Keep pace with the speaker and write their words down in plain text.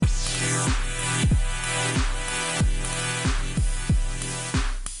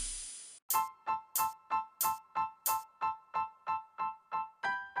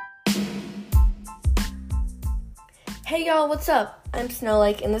Hey y'all, what's up? I'm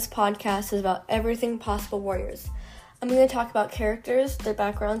Snowlake, and this podcast is about everything possible warriors. I'm going to talk about characters, their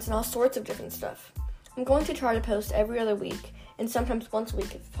backgrounds, and all sorts of different stuff. I'm going to try to post every other week, and sometimes once a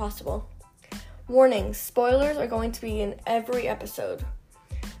week if possible. Warning, spoilers are going to be in every episode,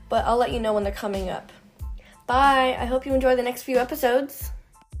 but I'll let you know when they're coming up. Bye! I hope you enjoy the next few episodes.